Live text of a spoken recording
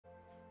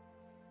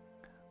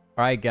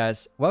Alright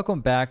guys, welcome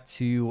back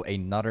to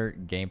another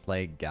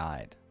gameplay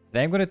guide.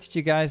 Today I'm going to teach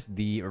you guys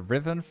the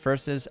Riven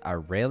versus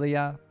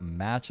Aurelia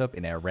matchup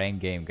in a ranked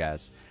game,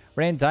 guys.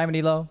 We're in Diamond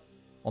Elo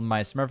on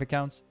my Smurf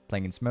account,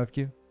 playing in Smurf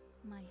queue.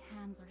 My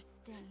hands are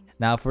stained.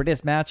 Now for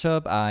this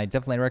matchup, I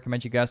definitely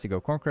recommend you guys to go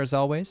Conqueror as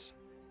always.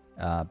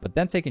 But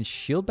then taking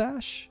Shield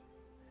Bash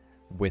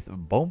with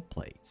Bone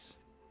Plates.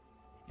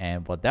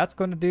 And what that's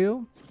going to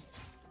do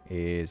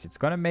is it's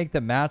going to make the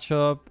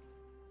matchup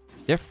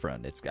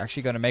different. It's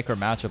actually going to make our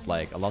matchup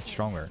like a lot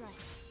stronger.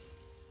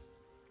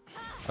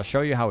 I'll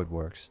show you how it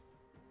works.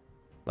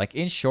 Like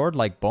in short,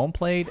 like Bone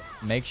Plate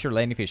makes your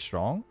laning phase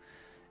strong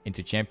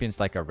into champions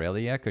like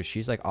Aurelia, because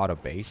she's like auto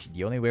base.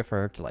 The only way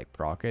for her to like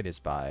proc it is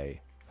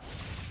by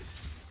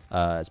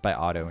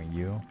autoing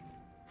you.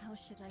 How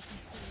should I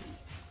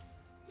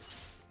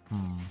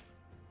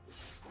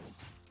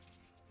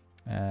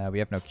proceed? We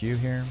have no Q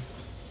here.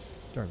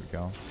 There we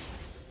go.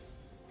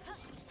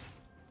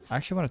 I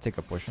actually want to take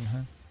a push on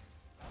her.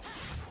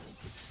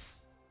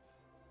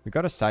 We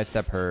gotta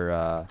sidestep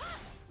her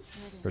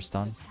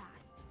stun.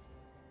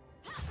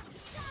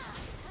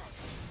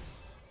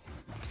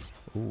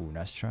 Ooh,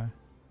 nice try.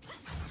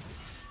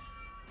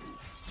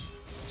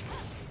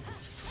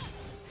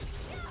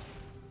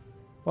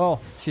 Well,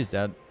 she's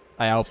dead.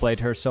 I outplayed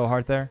her so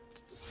hard there.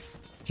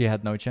 She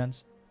had no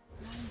chance.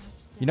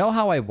 You know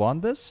how I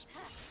won this?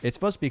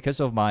 It's was because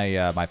of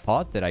my my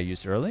pot that I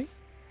used early.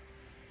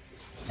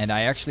 And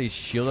I actually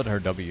shielded her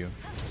W.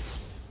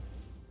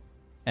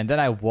 And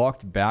then I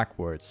walked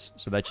backwards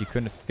so that she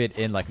couldn't fit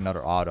in like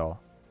another auto.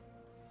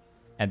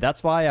 And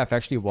that's why I've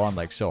actually won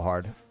like so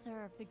hard.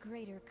 Serve the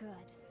greater good.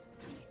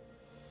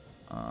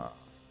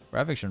 We're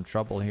having some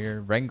trouble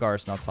here.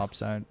 Rengar's not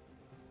topside.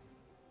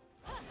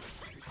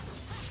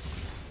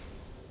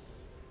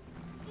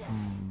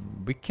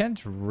 We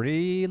can't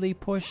really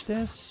push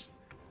this.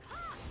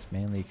 It's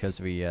mainly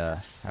because we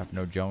have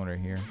no Joner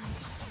here.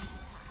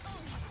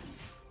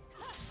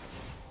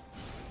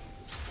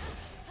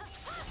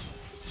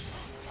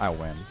 I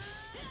win.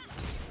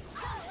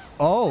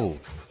 Oh!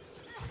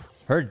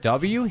 Her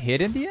W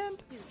hit in the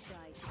end?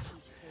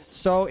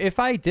 So if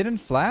I didn't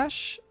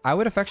flash, I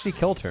would have actually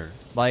killed her.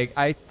 Like,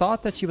 I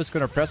thought that she was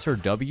going to press her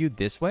W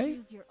this way.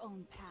 Choose your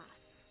own path.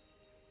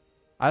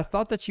 I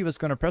thought that she was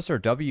going to press her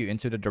W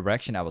into the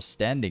direction I was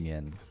standing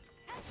in.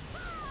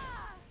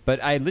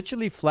 But I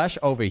literally flashed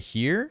over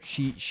here.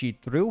 She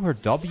threw her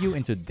W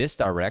into this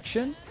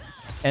direction.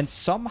 And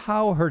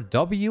somehow her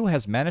W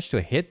has managed to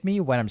hit me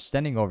when I'm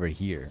standing over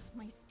here.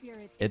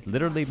 It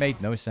literally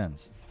made no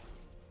sense.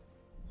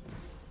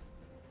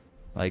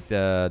 Like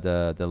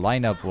the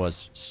lineup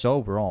was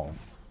so wrong.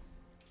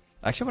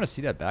 I actually want to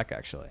see that back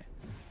actually.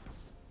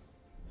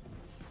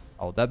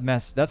 Oh,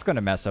 that's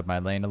gonna mess up my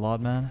lane a lot,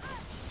 man.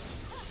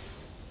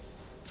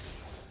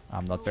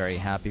 I'm not very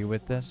happy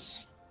with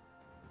this.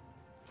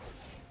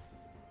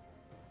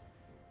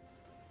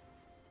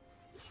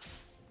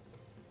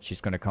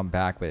 She's gonna come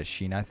back with a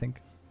Sheen, I think.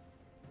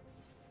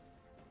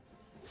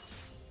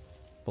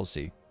 We'll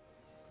see.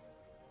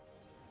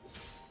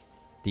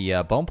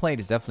 The Bone Plate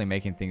is definitely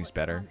making things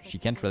better. She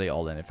can't really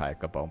ult in if I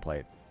got Bone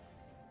Plate.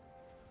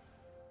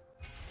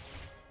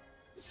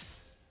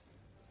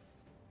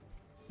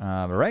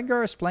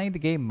 Rengar is playing the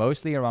game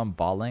mostly around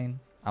bot lane.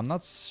 I'm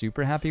not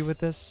super happy with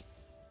this.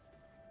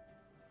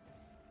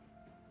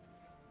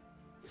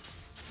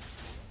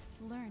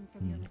 Learn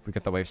from your We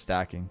got the wave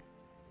stacking.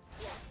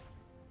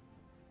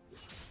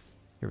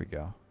 Here we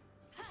go.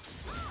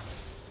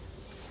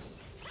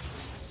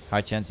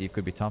 High chance Eve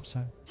could be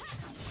topside.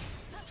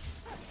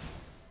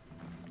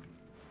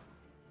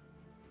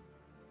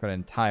 Got an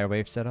entire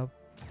wave setup.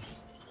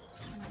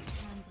 My hands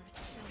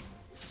are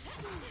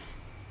stained.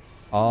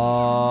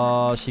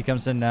 Oh, she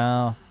comes in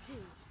now.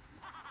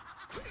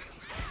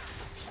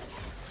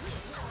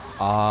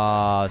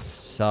 Ah,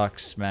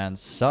 sucks, man.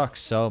 Sucks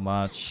so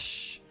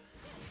much.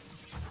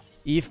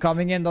 Eve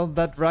coming in on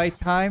that right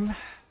time.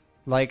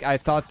 Like, I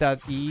thought that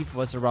Eve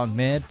was around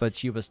mid, but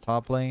she was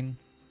top lane.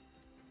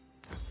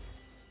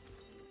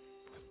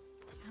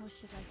 How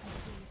should I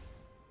proceed?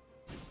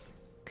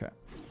 Okay.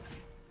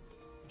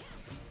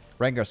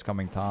 Rengar's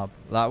coming top.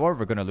 Or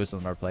we're gonna lose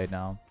on our plate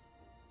now.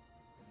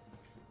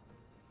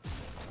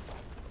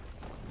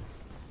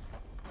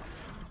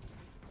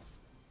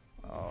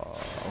 Oh,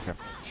 okay,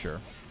 sure.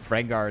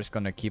 Rengar is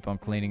gonna keep on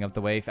cleaning up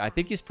the wave. I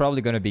think he's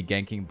probably gonna be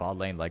ganking bot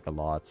lane like a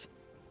lot.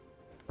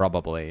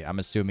 Probably. I'm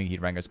assuming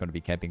Rengar's gonna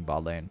be camping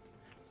bot lane.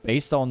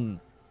 Based on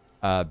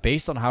how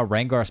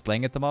Rengar is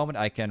playing at the moment,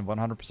 I can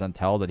 100%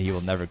 tell that he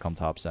will never come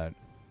topside.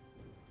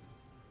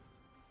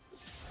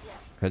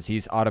 Because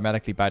he's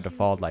automatically by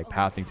default like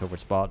pathing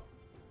towards bot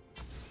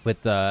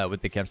with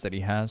the camps that he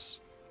has.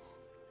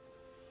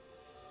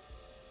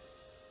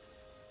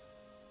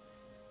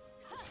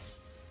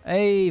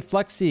 Hey,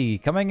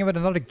 Flexi, coming in with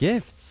another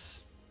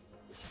gift.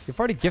 You've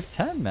already gift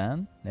 10,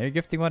 man. Now you're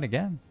gifting one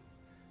again.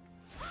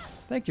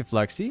 Thank you,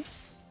 Flexi.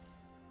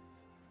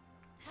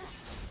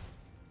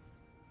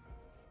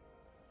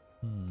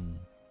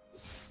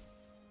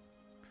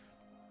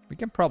 We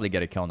can probably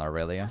get a kill on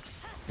Aurelia.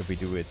 if we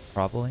do it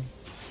properly.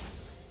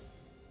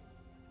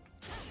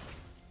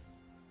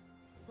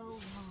 So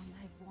long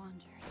I've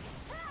wandered.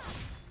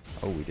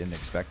 Oh, we didn't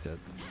expect it.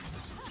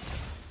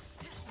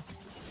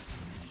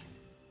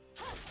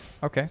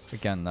 Okay, we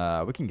can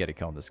get a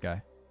kill on this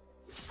guy.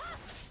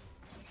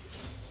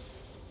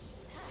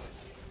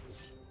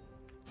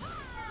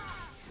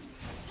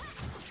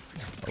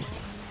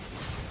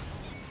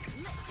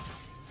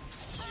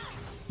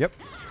 Yep.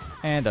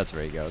 And that's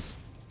where he goes.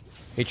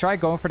 He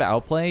tried going for the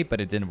outplay, but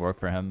it didn't work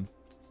for him.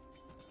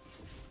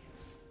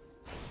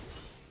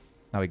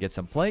 Now we get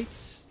some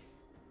plates.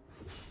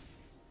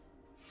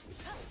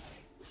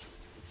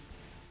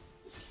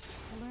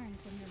 Learn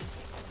from your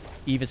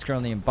mistakes. Eve is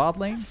currently in bot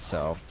lane,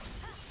 so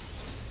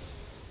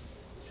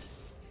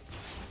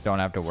don't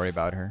have to worry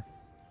about her.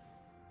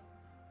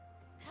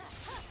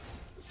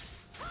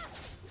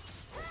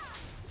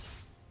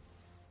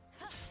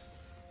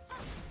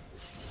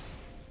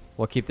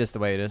 We'll keep this the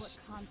way it is.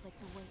 What conflict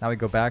awaits? Now we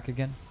go back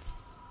again.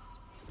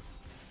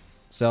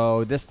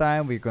 So this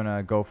time we're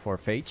gonna go for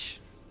Phage.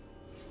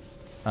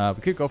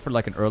 We could go for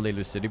like an early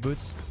lucidity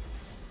boots.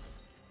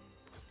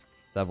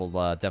 That will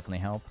definitely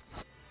help.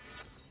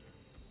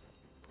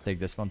 Take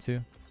this one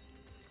too.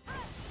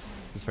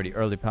 This for the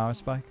early power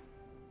spike.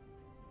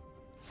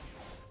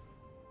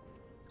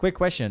 Quick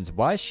questions.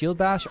 Why Shield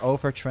Bash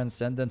over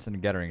Transcendence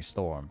and Gathering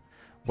Storm?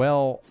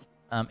 Well,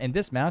 in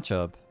this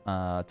matchup,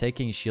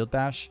 taking Shield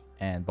Bash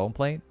and Bone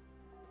Plate,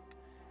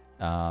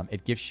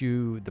 it gives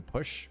you the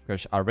push.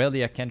 Because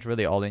Aurelia can't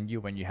really all-in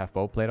you when you have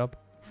Bone Plate up.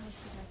 How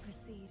should I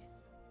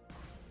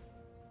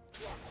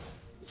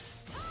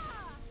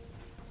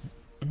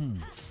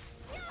proceed?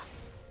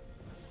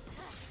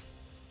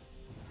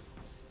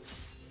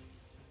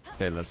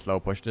 Okay, let's slow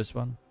push this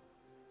one.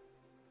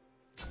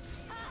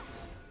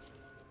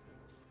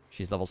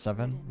 She's level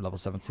 7, level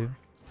 7 too.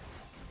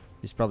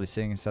 She's probably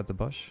sitting inside the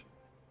bush.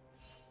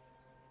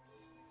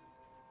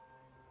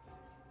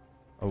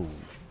 Oh,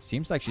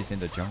 seems like she's in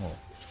the jungle.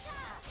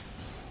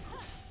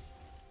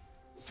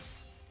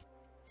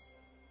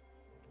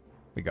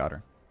 We got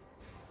her.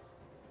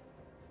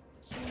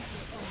 Choose your own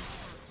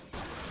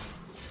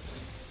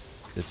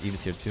path. This Eve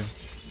is here too.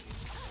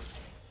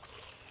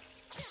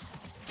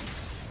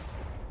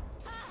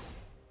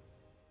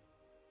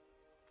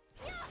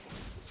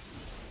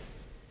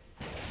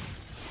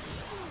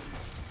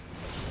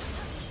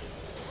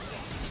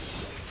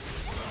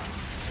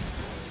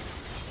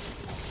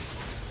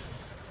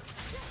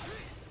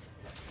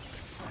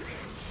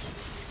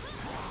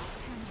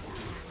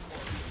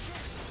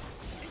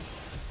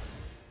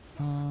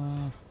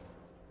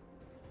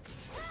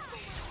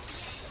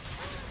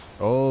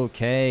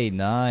 Okay,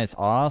 nice,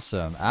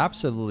 awesome,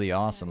 absolutely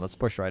awesome. Let's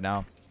push right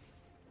now.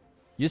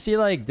 You see,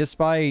 like,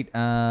 despite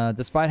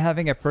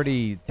having a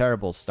pretty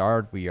terrible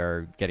start, we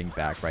are getting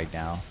back right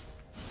now.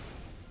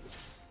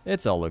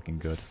 It's all looking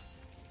good.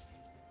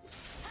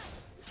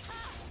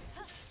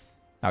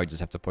 Now we just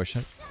have to push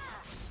it.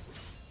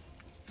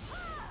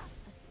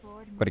 A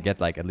sword Gotta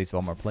get like at least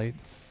one more plate.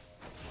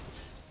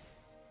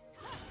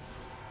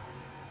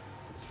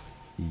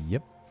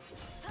 Yep.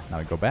 Now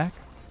we go back.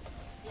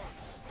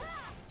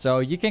 So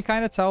you can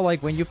kind of tell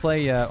like when you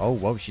play. Oh,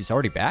 whoa, she's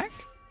already back?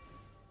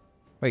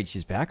 Wait,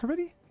 she's back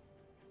already?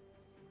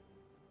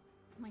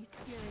 My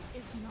spirit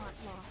is not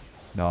lost.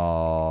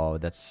 No,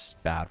 that's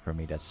bad for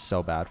me. That's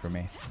so bad for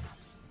me.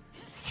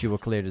 She will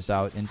clear this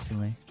out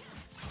instantly.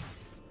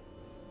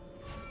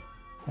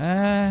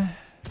 I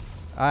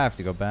have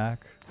to go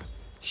back.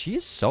 She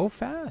is so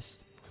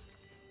fast.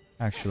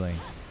 Actually.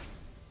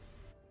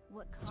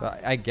 What So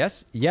I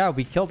guess, yeah,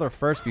 we killed her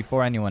first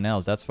before anyone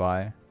else. That's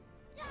why.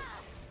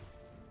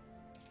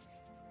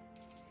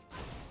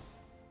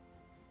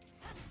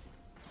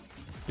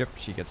 Yep,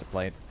 she gets a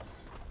plate.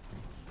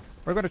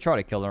 We're going to try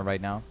to kill her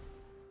right now.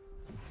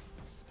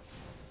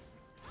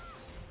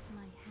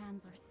 My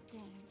hands are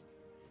stained.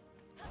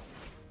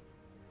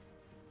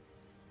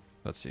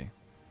 Let's see.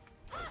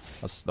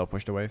 Let's slow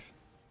push the wave.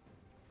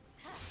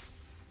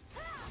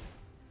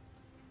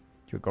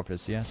 She would go for the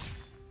CS.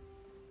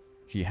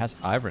 She has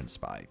Iron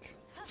Spike.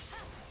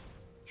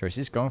 Sure,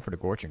 she's going for the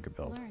goredrinker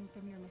build. Learn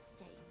from your mistakes.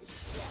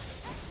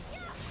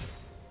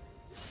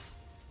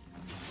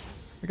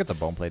 We got the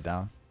bone plate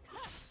down.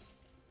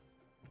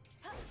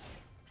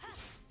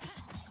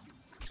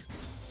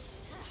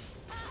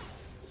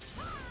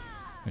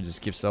 And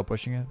just keep slow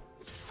pushing it.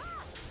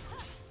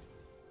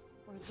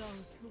 For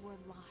those who were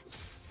lost.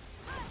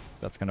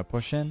 That's gonna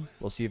push in.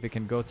 We'll see if it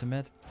can go to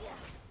mid.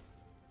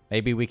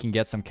 Maybe we can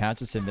get some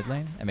catches in mid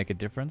lane and make a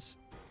difference.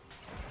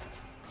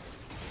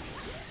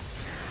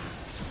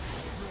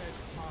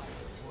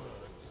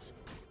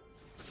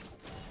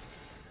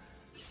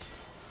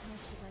 How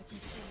should I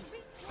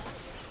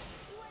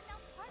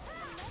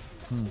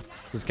proceed?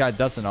 This guy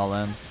doesn't all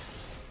in.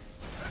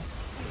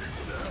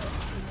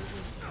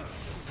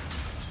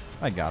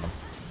 I got him.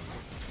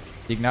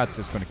 The Ignite's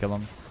just gonna kill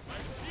him.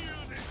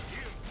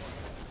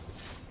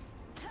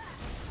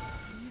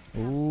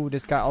 Ooh,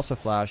 this guy also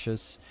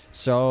flashes.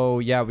 So,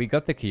 yeah, we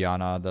got the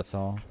Kiana, that's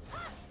all.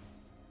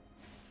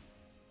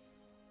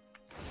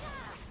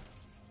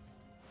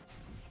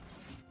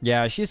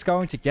 Yeah, she's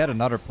going to get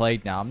another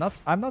plate now.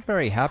 I'm not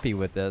very happy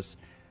with this.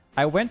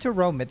 I went to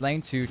roam mid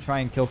lane to try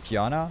and kill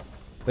Kiana,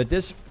 but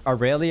this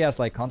Aurelia is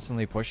like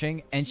constantly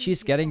pushing, and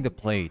she's getting the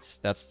plates.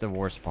 That's the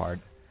worst part.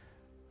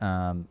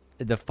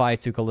 The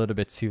fight took a little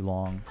bit too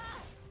long.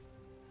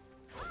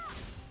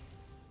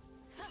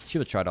 She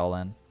would try it all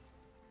in.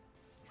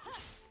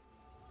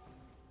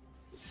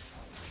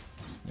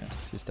 Yeah,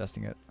 she's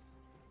testing it.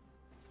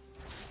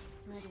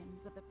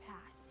 Burdens of the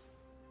past.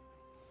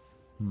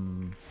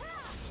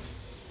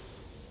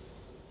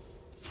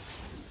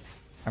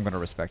 I'm gonna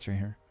respect her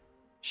here.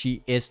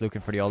 She is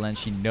looking for the all-in.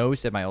 She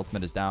knows that my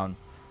ultimate is down.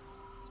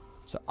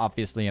 So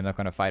obviously I'm not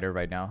gonna fight her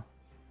right now.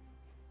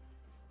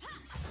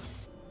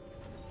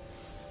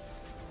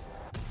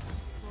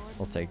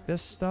 We'll take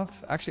this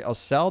stuff. Actually, I'll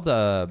sell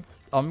the...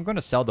 I'm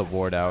gonna sell the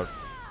ward out.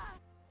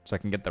 So I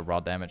can get the raw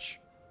damage.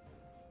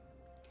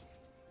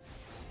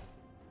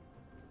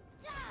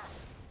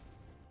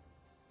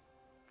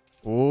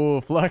 Ooh,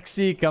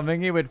 Fluxy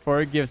coming in with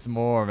 4 gives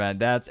more, man.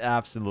 That's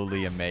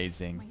absolutely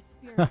amazing. My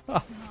spirit is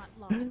not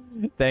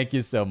lost. Thank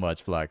you so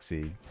much,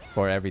 Fluxy,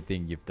 for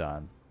everything you've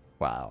done.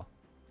 Wow.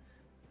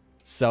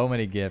 So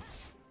many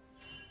gifts.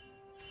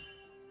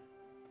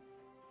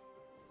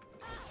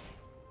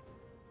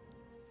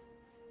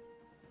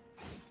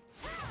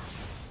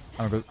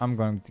 I'm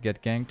going to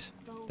get ganked.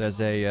 There's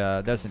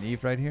an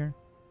Eve right here.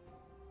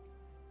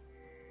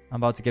 I'm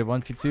about to get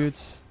 1v2'd.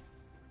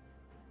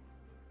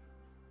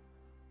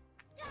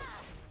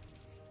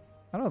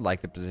 I don't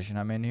like the position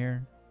I'm in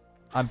here.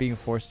 I'm being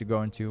forced to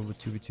go into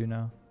 2v2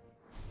 now.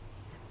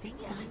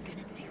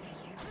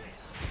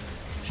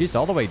 She's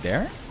all the way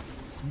there?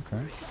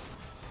 Okay.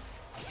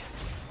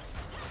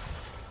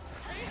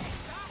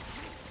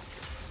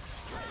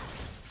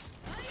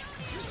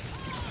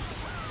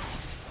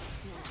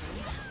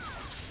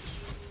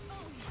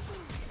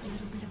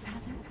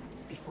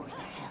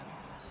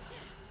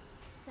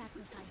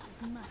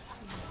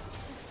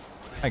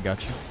 I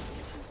got you.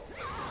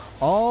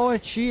 Oh,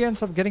 she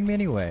ends up getting me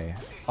anyway.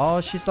 Oh,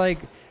 she's like...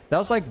 That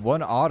was like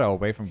one auto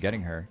away from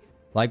getting her.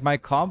 Like, my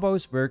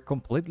combos were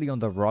completely on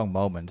the wrong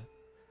moment.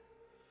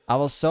 I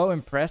was so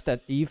impressed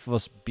that Eve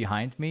was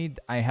behind me.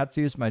 I had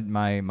to use my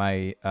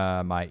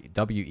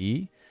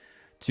WE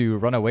to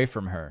run away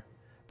from her.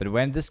 But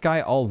when this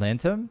guy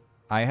all-linned him,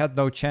 I had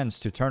no chance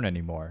to turn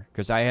anymore.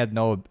 Because I had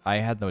no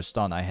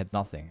stun. I had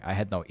nothing. I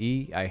had no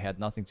E. I had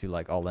nothing to,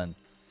 like, all-in.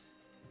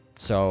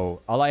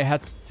 So all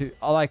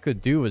I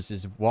could do was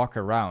just walk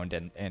around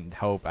and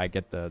hope I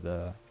get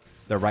the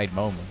right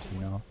moment, you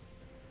know.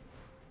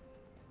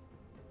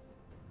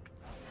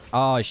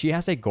 Oh, she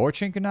has a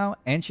goredrinker now,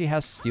 and she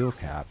has steel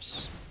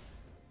caps.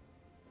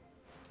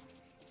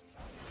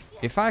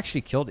 If I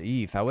actually killed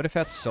Eve, I would have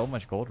had so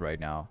much gold right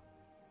now.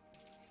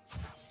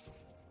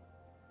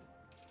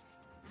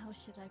 How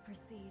should I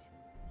proceed?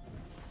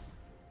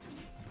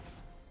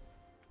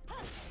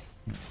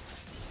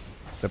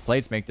 The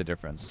plates make the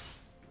difference.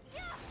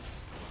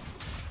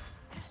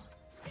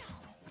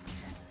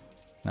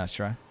 Nice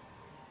try.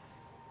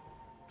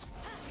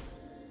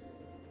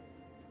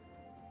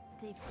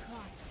 They've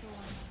crossed the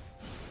line.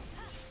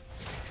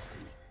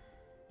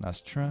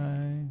 Nice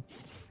try.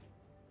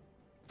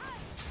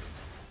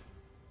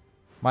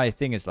 My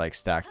thing is like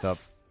stacked up.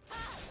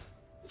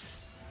 Choose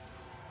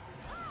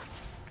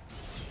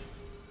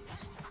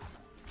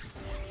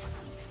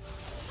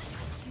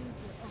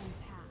your own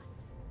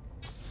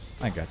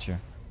path. I got you.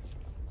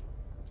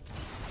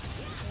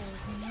 There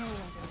is no other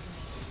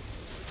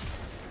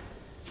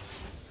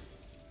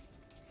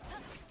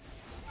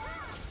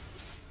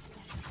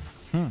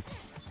way.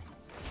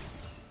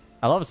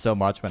 I love it so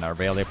much when our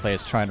Aurelia player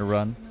is trying to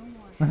run.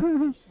 No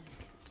more hesitation.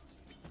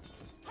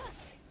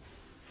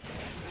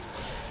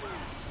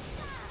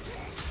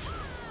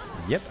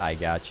 Yep, I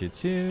got you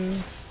too.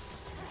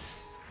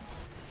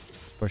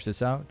 Let's push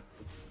this out.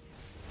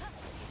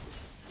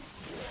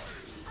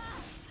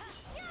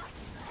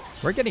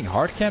 We're getting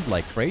hard camped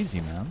like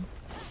crazy, man.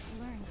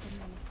 Learn from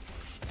your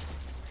mistakes.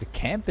 The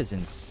camp is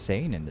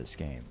insane in this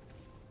game.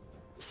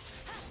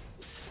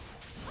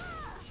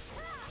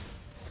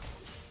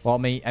 Well,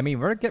 I mean,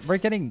 we're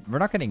not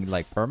getting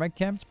like perma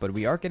camped, but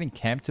we are getting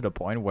camped to the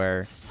point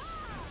where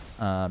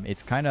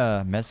it's kind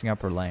of messing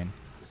up our lane.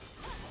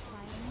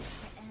 Violence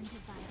to end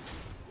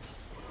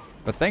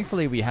violence. But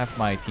thankfully, we have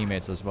my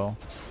teammates as well.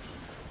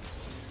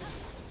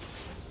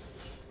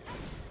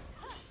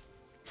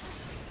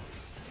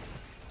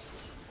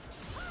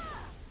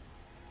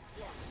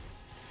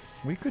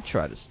 We could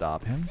try to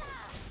stop him.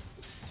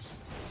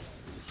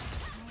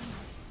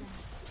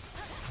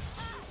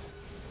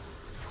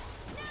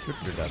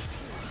 You're dead.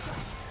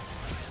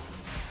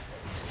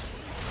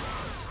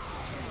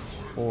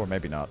 Or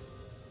maybe not.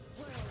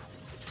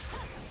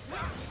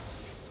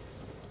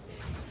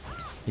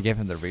 He gave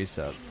him the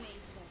reset.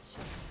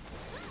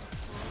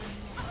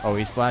 Oh,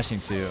 he's flashing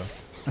too.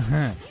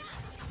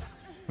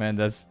 Man,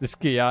 this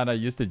Kiana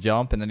used to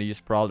jump and then he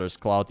used Prowler's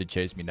Claw to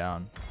chase me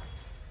down.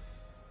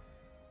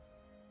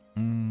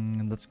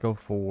 Let's go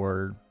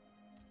for...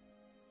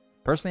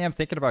 Personally, I'm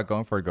thinking about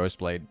going for a Ghost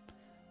Blade.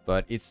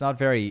 but it's not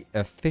very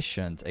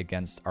efficient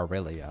against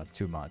Aurelia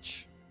too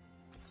much.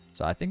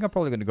 So I think I'm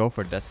probably going to go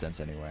for Death Sense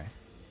anyway.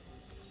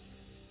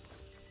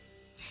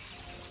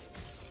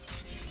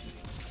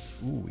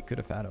 Ooh, we could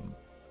have had him.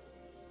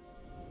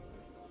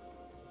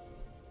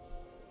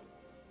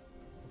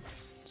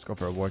 Let's go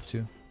for a Ward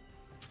 2.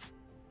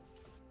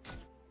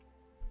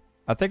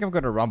 I think I'm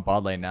going to run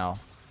bot lane now.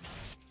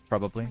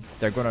 Probably.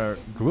 They're going to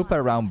group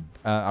around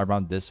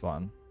around this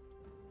one.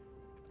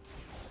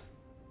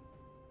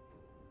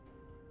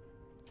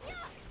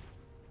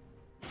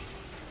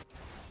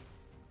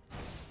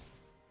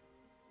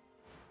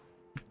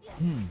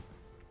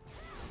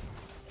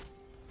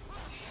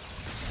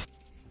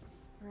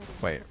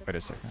 Wait a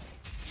second.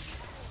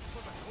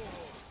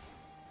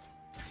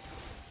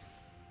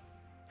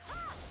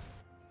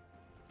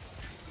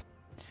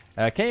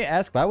 Kay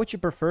ask, why would you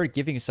prefer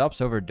giving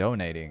subs over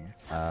donating?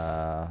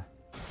 I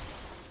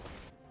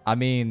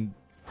mean,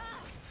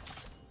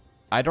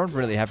 I don't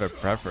really have a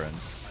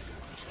preference.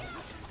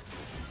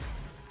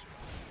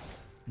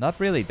 Not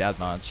really that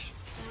much.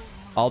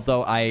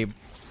 Although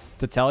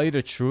to tell you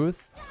the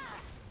truth,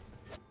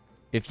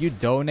 if you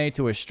donate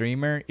to a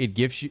streamer, it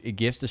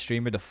gives the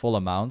streamer the full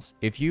amounts.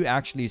 If you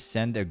actually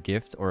send a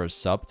gift or a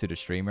sub to the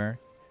streamer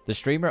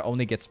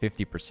only gets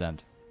 50%.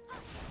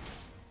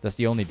 That's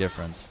the only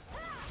difference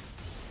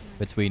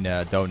between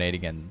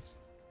donating and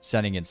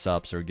sending in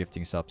subs or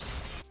gifting subs.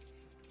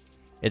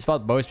 It's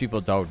what most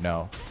people don't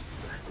know.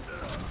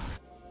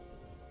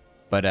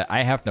 But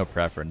I have no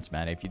preference,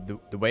 man. If you do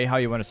the way how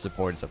you want to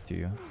support is up to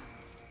you.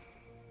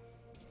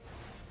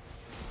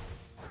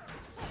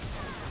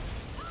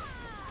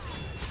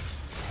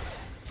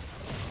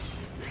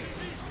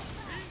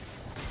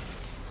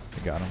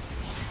 Got him.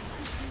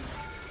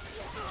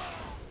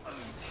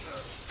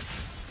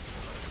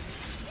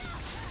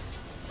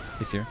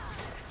 He's here.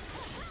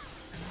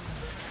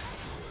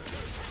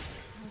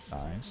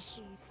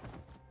 Nice.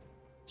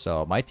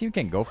 So my team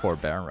can go for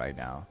Baron right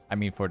now. I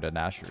mean for the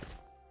Nashor.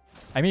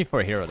 I mean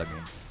for Hero, I mean.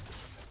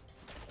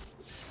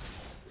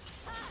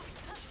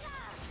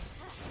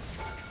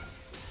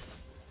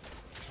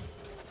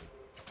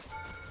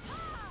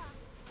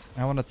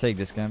 I want to take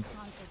this camp.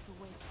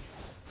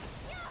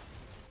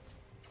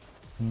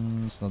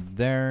 It's not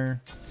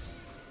there.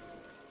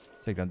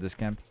 Take down this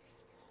camp.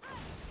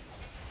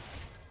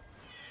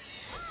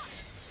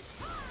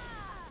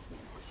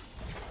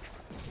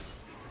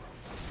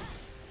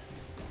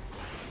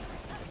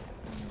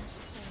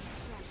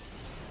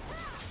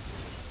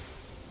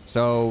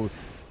 So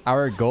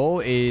our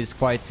goal is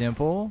quite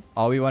simple.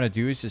 All we want to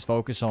do is just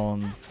focus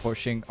on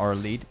pushing our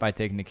lead by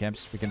taking the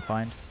camps we can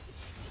find.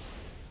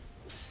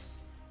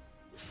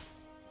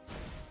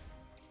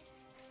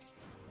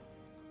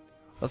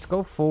 Let's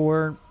go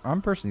for...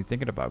 I'm personally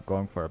thinking about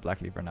going for a Black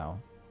Cleaver now.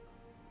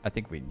 I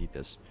think we need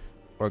this.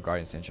 Or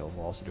Guardian's Angel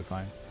will also do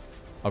fine.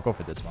 I'll go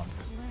for this one.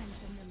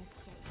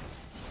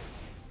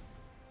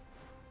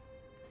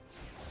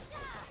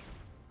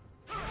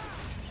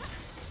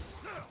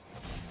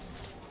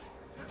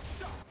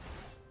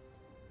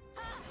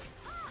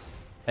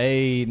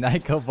 Hey,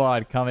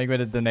 Nikobot coming with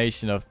a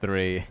donation of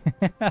 3.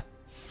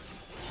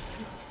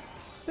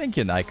 Thank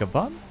you,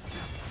 Nikobot.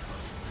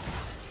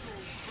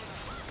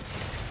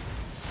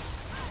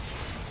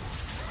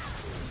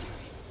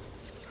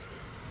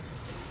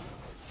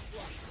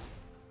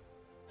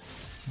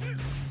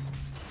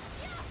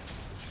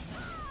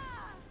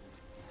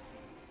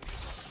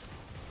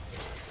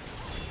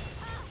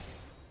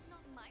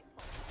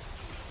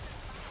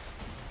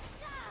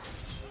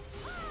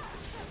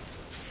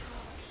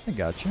 I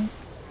got you.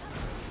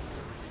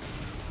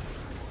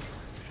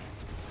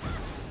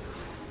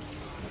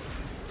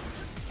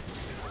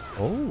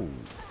 Oh.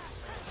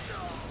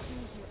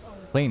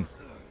 Clean.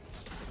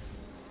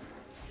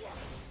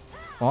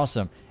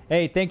 Awesome.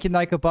 Hey, thank you,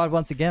 Nikobot,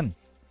 once again.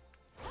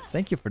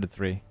 Thank you for the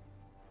 3.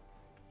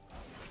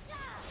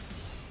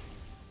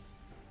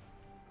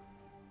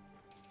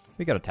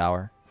 We got a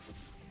tower.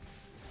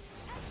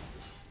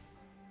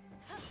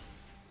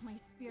 My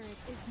spirit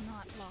is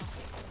not lost.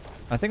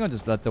 I think I'll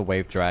just let the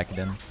wave drag it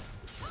in.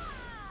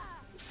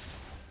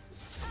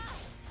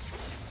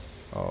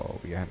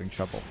 Oh, we are having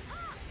trouble.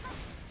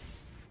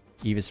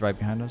 Eve is right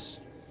behind us.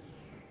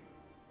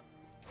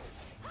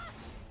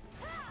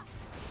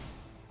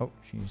 Oh,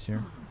 she's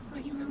here. Are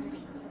you hungry?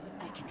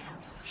 I can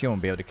help. She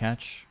won't be able to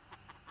catch.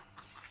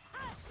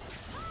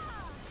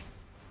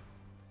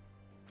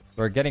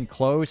 We're getting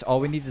close. All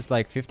we need is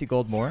like 50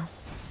 gold more.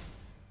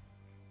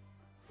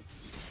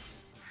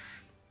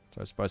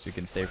 So I suppose we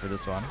can stay for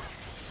this one.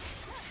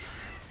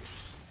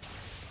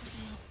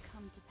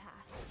 Come to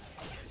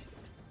pass.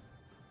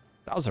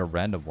 That was a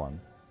random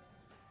one.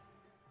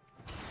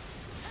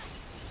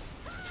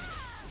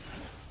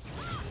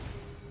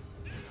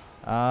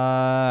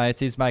 It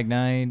sees my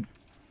Ignite.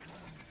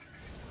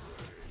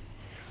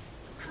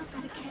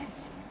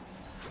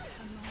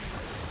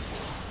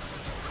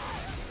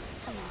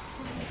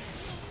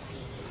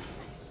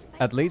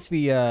 At least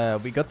we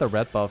got the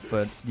red buff,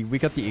 but we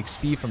got the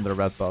XP from the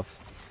red buff.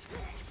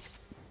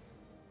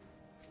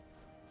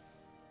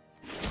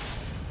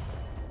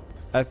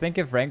 I think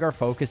if Rengar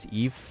focused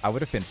Eve, I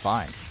would have been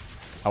fine.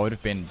 I would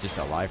have been just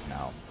alive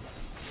now.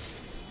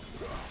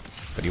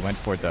 But he went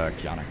for the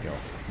Kiana kill.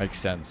 Makes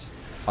sense.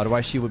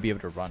 Otherwise, she would be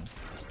able to run.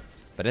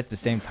 But at the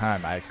same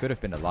time, I could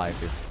have been alive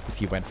if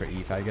he went for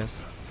Eve, I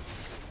guess.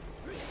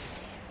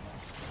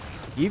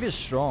 Eve is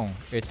strong.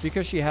 It's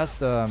because she has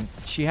the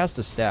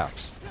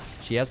stacks.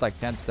 She has like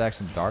 10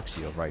 stacks in Dark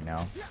Shield right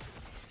now.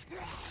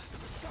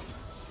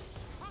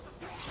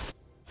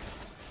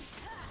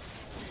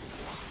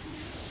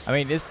 I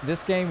mean,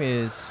 this game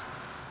is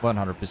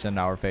 100% in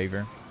our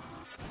favor.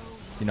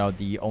 You know,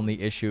 the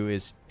only issue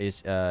is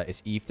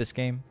Eve this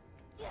game.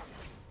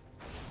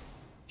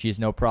 She is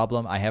no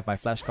problem. I have my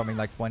flash coming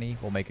like 20.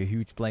 We'll make a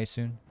huge play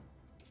soon.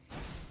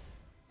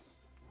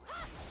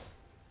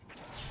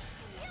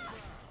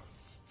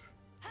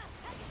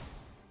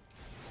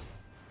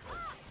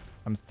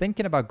 I'm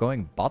thinking about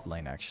going bot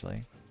lane,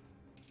 actually.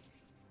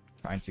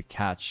 Trying to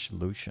catch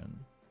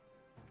Lucian.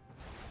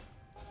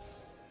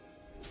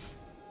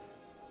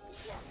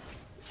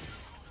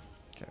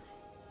 Okay,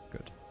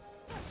 good.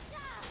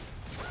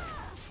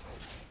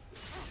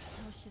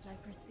 How should I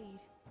proceed?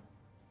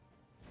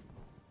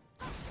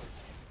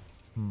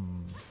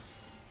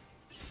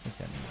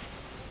 Okay.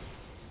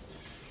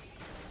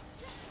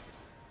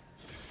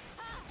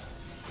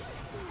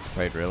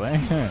 Wait, really?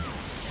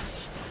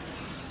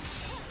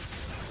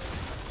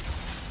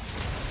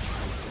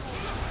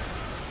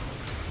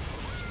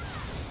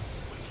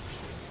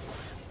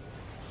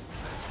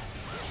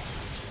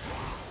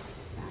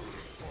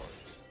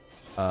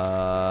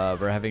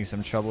 We're having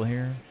some trouble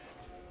here.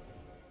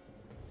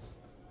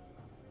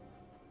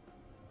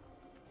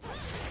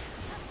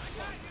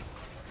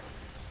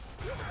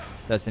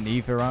 That's an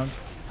Eve around.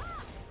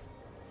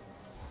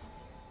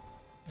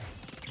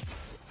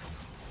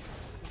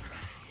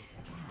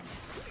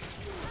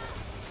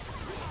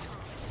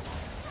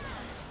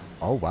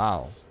 Oh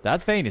wow.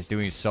 That Vayne is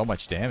doing so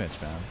much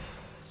damage, man.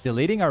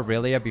 Deleting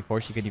Aurelia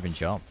before she could even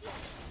jump.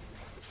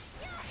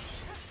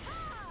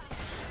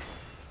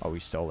 Oh, we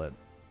stole it.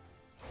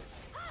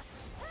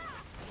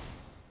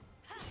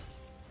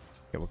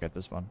 Okay, we'll get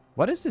this one.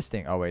 What is this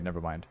thing? Oh, wait,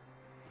 never mind.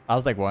 I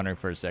was like wondering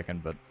for a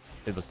second, but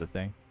it was the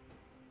thing.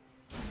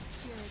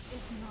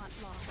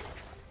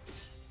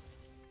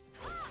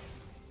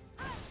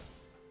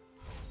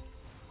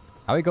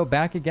 How we go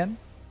back again?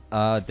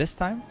 This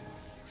time?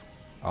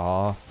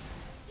 Oh.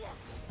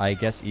 I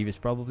guess Eve is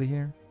probably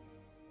here.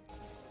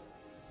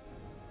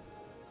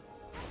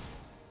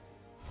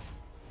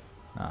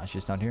 Ah,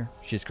 she's not here.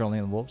 She's currently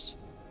in the wolves.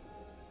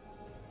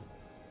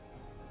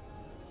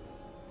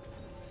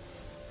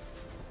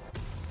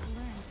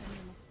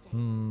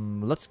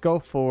 Let's go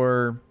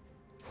for...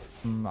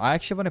 I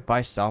actually want to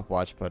buy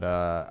stopwatch, but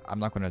I'm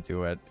not going to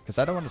do it. Because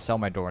I don't want to sell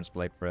my Doran's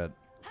Blade for it.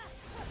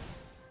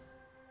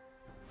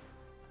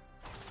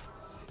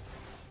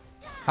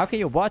 How can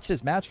you watch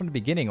this match from the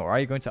beginning, or are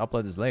you going to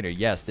upload this later?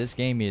 Yes, this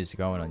game is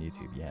going on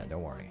YouTube. Yeah,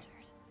 don't worry.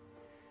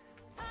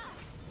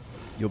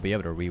 You'll be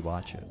able to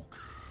rewatch it.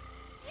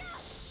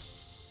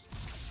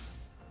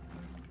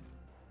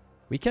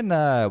 We can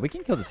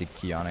kill this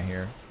Kiana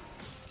here.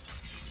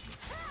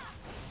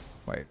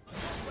 Wait.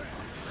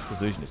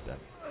 This Lucian is dead.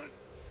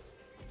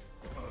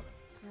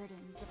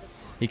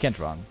 He can't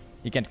run.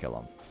 He can't kill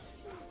him.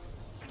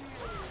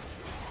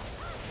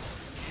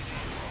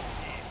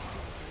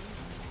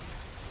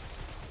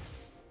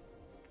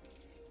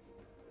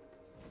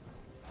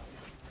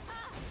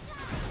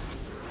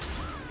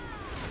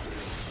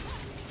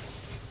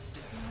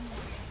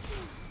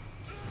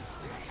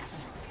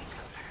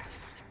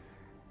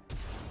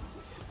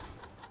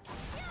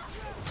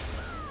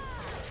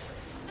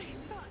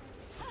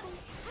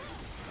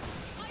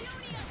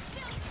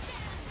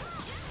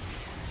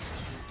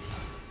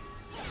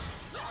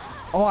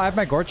 Oh, I have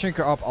my goredrinker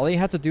up. All he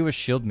had to do was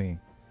shield me.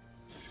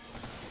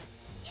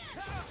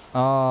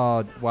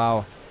 Oh,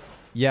 wow.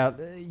 Yeah,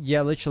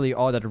 literally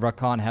all that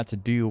Rakan had to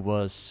do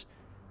was,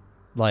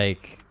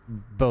 like,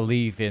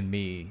 believe in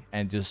me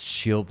and just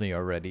shield me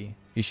already.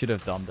 He should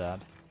have done that.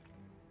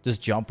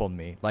 Just jump on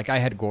me. Like, I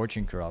had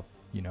goredrinker up,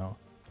 you know.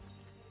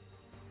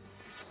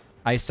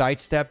 I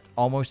sidestepped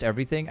almost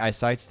everything. I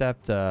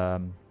sidestepped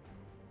Kiana.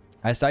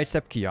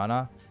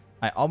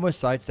 I almost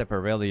sidestepped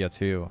Aurelia,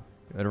 too.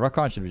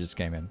 Rakan should have just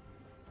came in.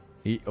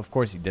 Of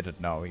course he didn't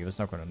know. He was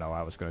not going to know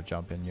I was going to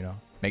jump in, you know.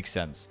 Makes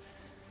sense.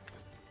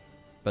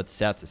 But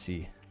sad to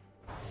see.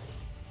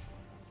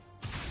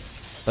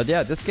 But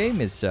yeah, this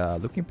game is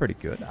looking pretty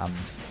good. I'm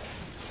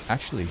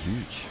actually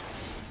huge.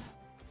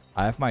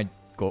 I have my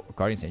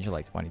Guardian's Angel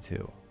like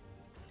 22.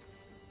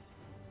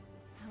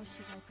 How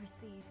should I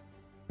proceed?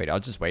 Wait, I'll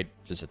just wait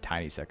just a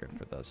tiny second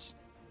for this.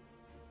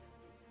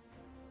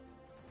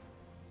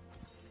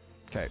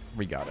 Okay,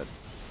 we got it.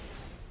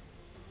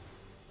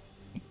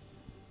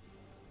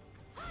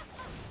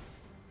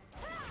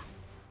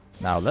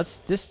 Now,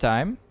 this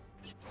time,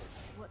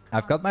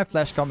 I've got my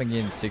flash coming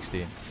in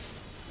 16.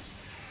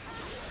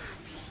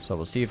 So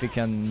we'll see if we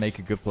can make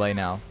a good play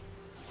now.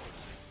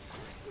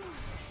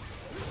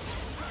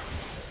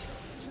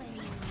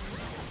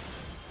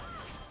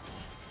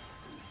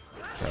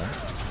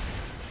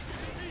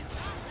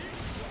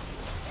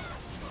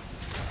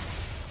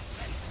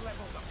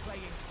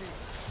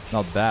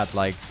 not bad.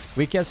 Like,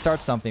 we can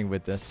start something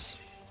with this.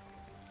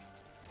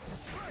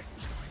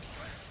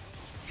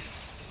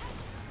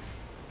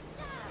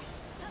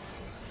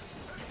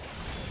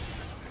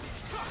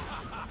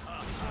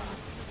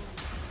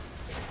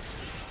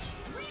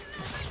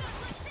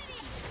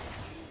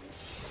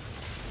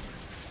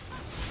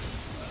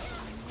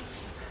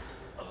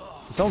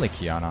 It's only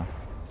Kiana.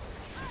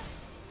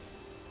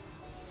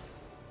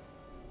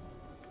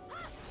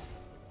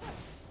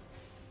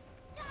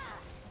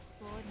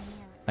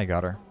 I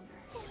got her.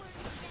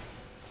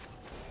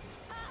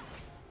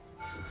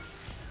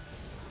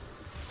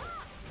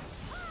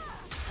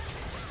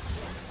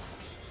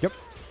 Yep.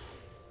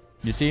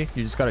 You see?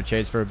 You just gotta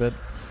chase for a bit.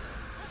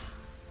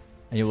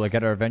 And you will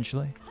get her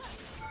eventually.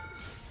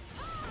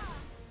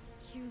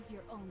 Choose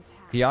your own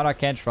path. Kiana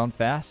can't run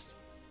fast.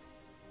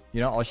 You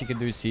know, all she can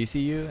do is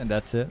CC you, and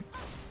that's it.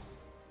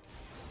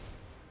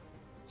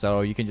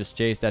 So you can just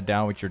chase that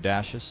down with your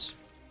dashes.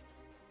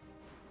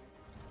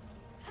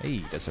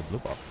 Hey, that's a blue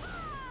buff.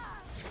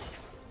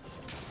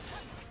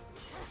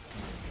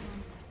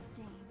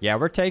 Yeah,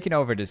 we're taking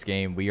over this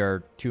game. We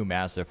are too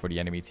massive for the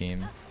enemy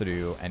team to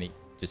do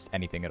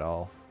anything at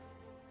all.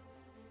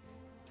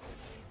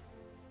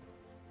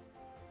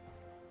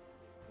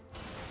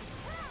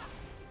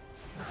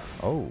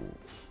 Oh.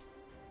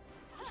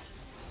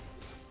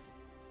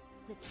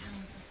 The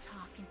time to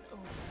talk is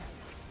over.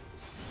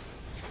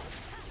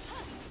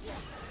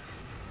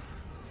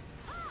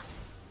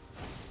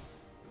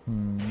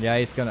 Yeah,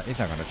 he's not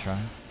gonna try.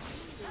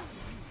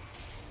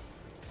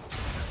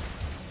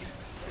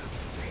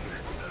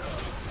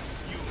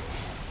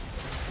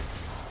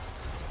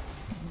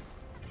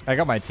 I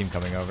got my team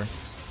coming over.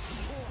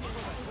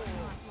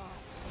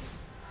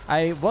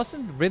 I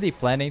wasn't really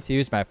planning to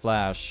use my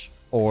flash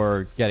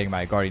or getting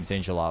my Guardian's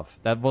Angel off.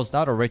 That was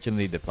not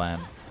originally the plan.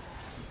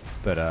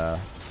 But,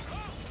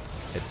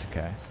 it's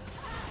okay.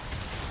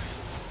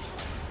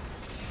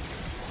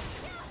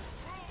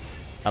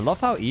 I love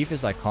how Eve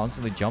is like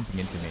constantly jumping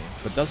into me,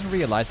 but doesn't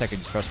realize I can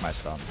just press my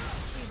stun.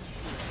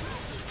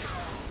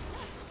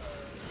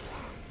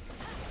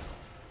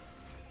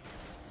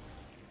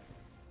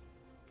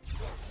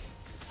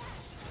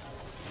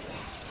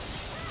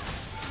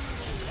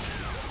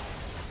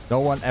 No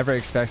one ever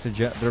expects the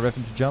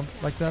Riven to jump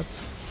like that.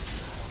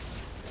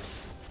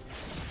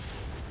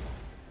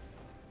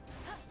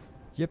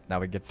 Yep, now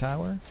we get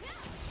tower.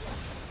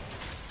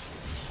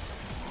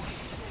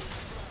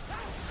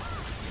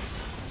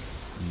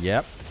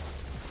 Yep.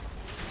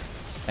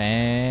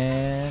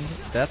 And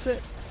that's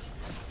it.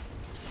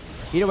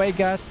 Either way,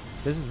 guys,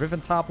 this is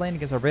Riven top lane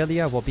against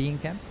Aurelia while being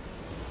Kent.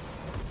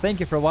 Thank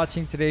you for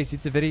watching today's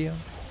YouTube video.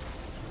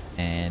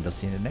 And I'll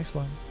see you in the next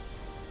one.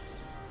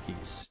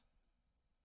 Peace.